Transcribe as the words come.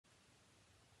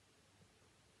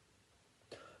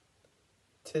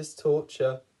'tis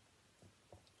torture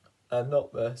and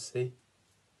not mercy.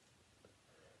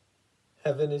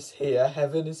 Heaven is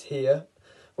here,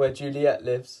 where Juliet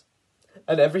lives,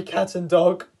 and every cat and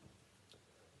dog,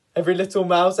 every little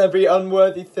mouse, every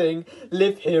unworthy thing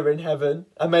live here in heaven,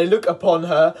 and may look upon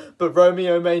her, but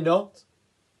Romeo may not.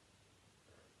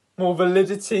 More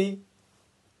validity,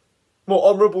 more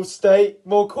honourable state,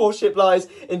 more courtship lies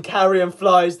in carrion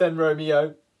flies than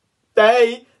Romeo.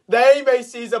 They may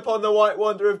seize upon the white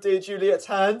wonder of dear Juliet's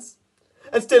hands,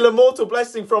 and steal a mortal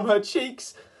blessing from her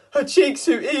cheeks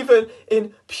who even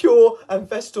in pure and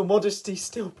vestal modesty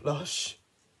still blush,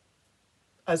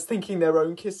 as thinking their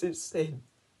own kisses sin.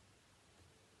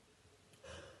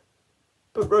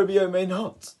 But Romeo may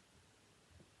not.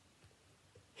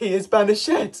 He is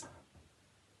banished.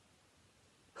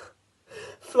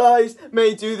 Flies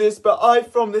may do this, but I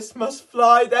from this must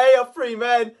fly. They are free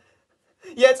men,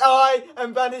 yet I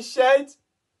am banished.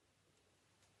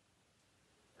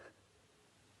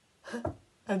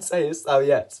 And sayest thou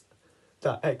yet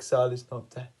that exile is not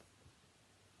death?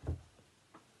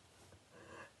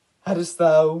 Hadst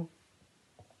thou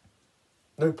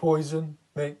no poison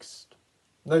mixed,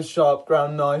 no sharp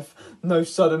ground knife, no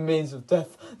sudden means of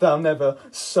death, thou never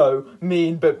so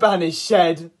mean, but banished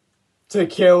to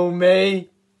kill me.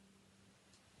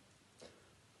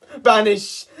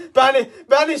 Banished.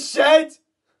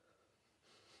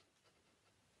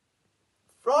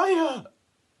 Friar.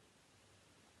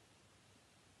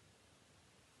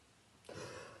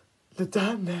 The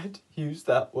damned use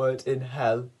that word in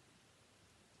hell.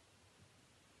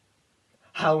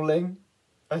 Howling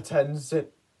attends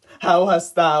it. How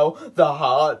hast thou the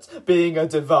heart, being a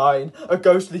divine, a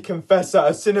ghostly confessor,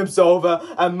 a sin absolver,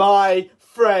 and my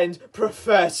friend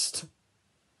professed,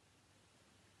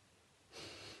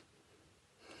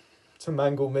 to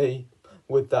mangle me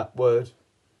with that word?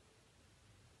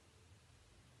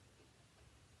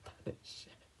 Banished.